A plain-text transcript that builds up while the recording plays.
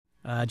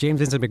James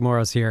Vincent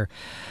McMorrow's here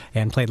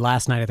and played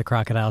last night at the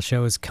Crocodile.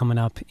 Show is coming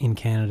up in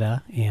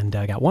Canada, and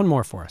got one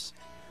more for us.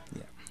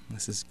 Yeah,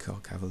 this is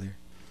called Cavalier.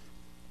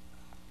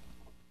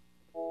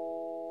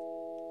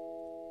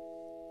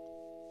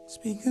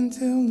 Speak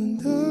until the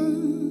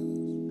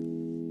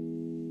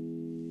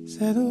dust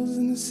settles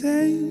in the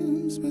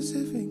same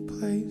specific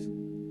place.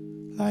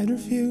 Light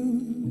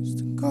refused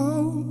to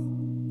go.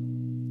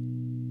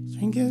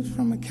 Drink it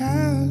from a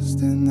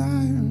cast and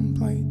iron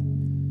plate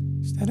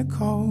instead of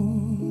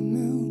cold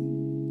milk.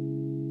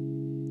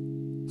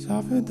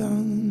 Suffered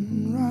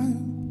unripe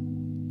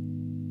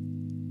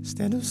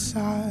instead of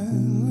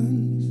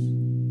silence.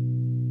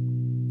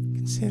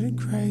 Considered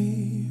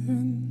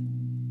craving.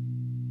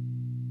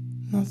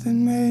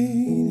 Nothing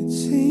made it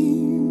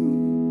seem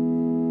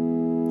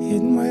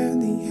hidden where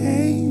the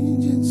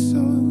aged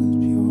soul is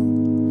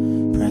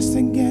pure. Pressed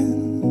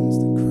against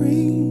the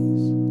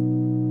crease.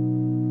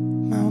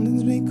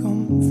 Mountains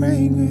become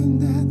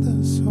fragrant at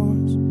the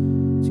source.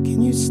 So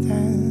can you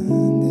stand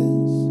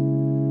this?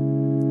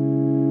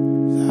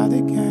 How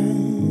they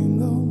can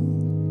go.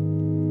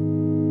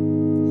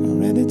 I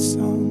read it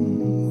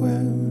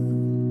somewhere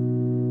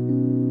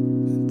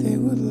that they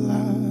would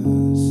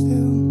last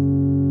still.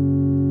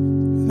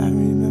 But I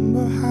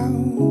remember how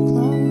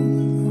close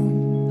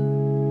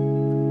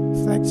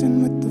reflecting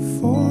with the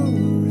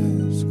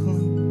forest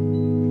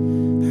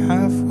gloom.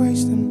 Half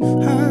wasting,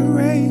 high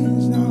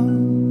raised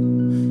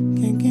arm,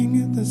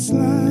 kicking at the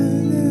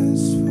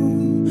slightest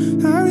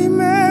form. I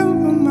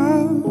remember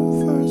my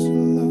first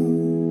love.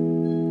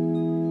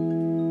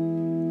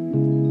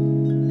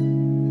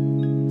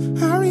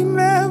 I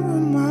remember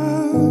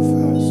my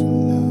first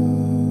love.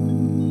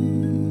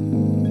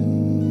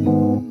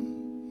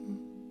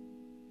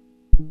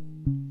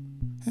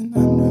 And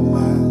under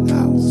light I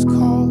was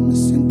called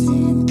missing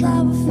teeth,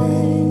 I was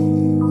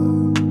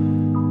favored.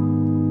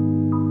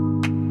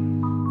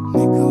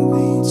 Nickel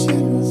beach,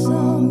 it was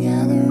all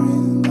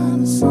gathering by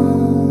the sundown.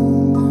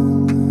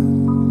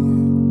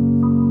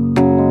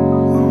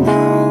 And I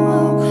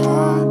woke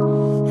hard,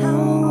 I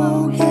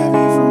woke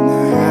heavy from the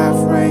half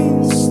rain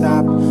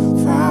stop.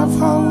 5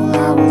 whole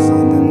hours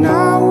and I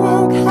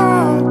woke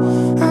hard,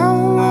 I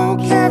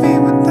woke heavy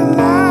with the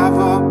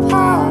lava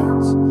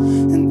parts.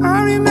 And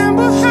I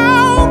remember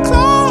how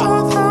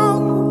clothed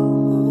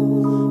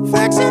hung,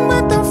 flexing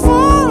with the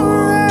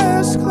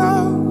forest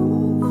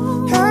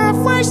glow. Half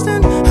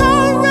wasting,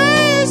 half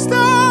raised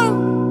up,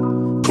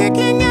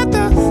 kicking at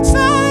the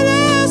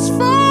slightest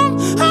form.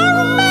 I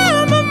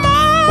remember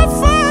my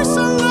first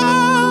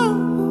love.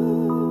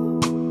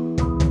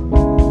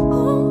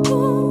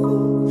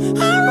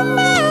 I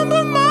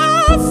remember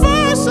my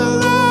first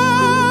love.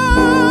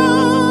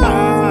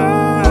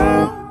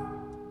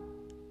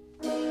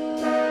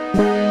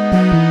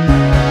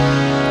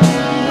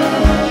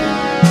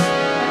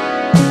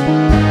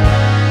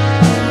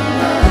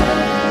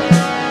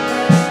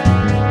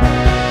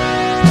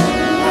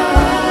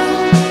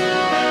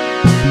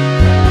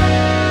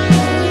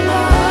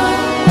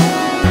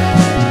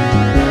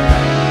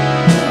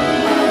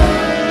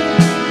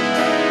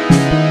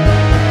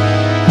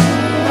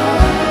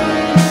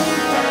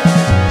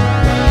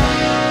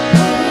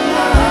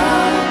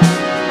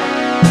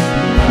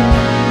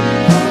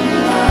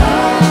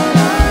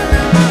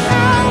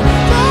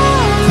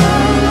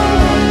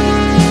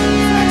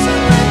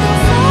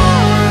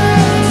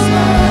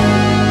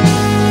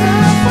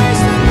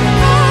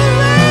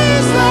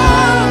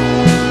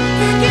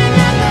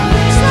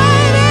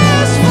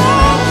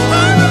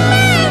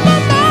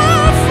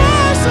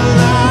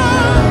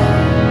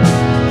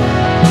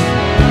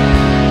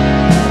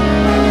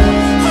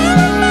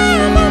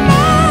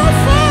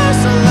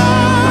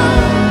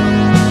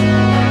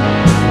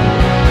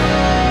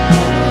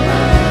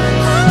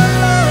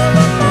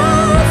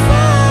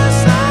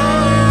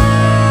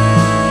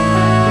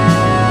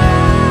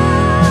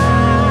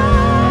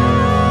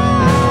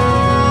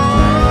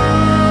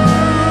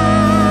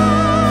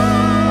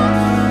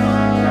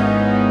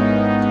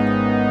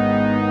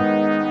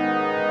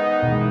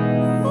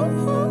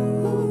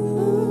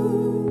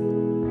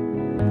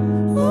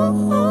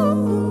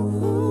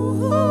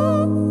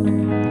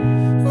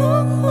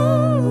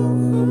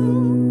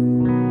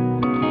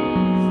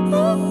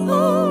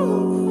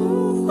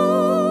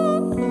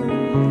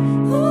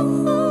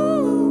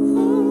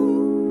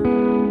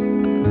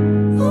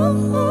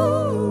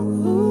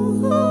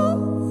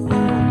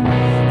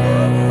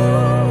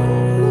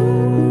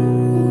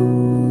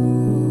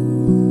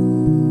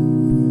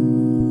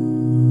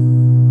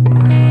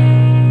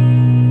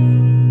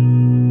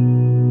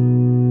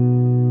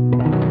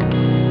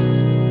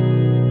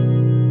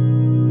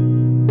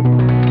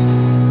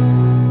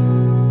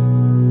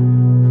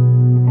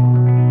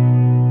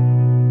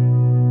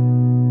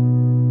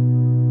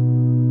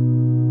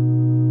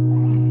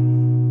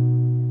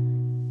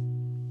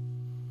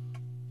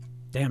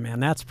 Damn, man,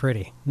 that's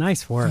pretty.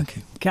 Nice work. Thank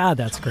you. God,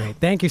 that's great.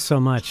 Thank you so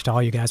much to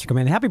all you guys for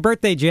coming in. Happy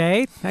birthday,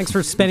 Jay. Thanks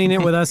for spending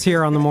it with us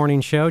here on the morning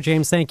show.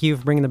 James, thank you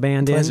for bringing the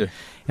band Pleasure. in.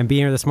 and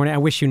being here this morning. I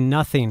wish you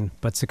nothing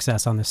but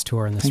success on this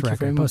tour and this Thank you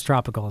very record. much. Post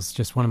Tropical is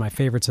just one of my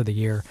favorites of the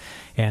year,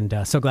 and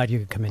so glad you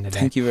could come in today.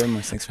 Thank you very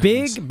much. Thanks for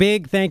having us.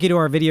 Big thank you to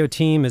our video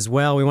team as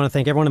well. We want to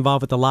thank everyone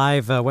involved with the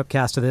live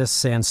webcast of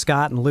this, and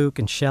Scott and Luke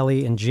and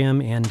Shelly and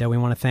Jim, and we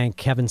want to thank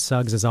Kevin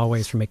Suggs, as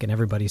always, for making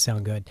everybody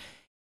sound good.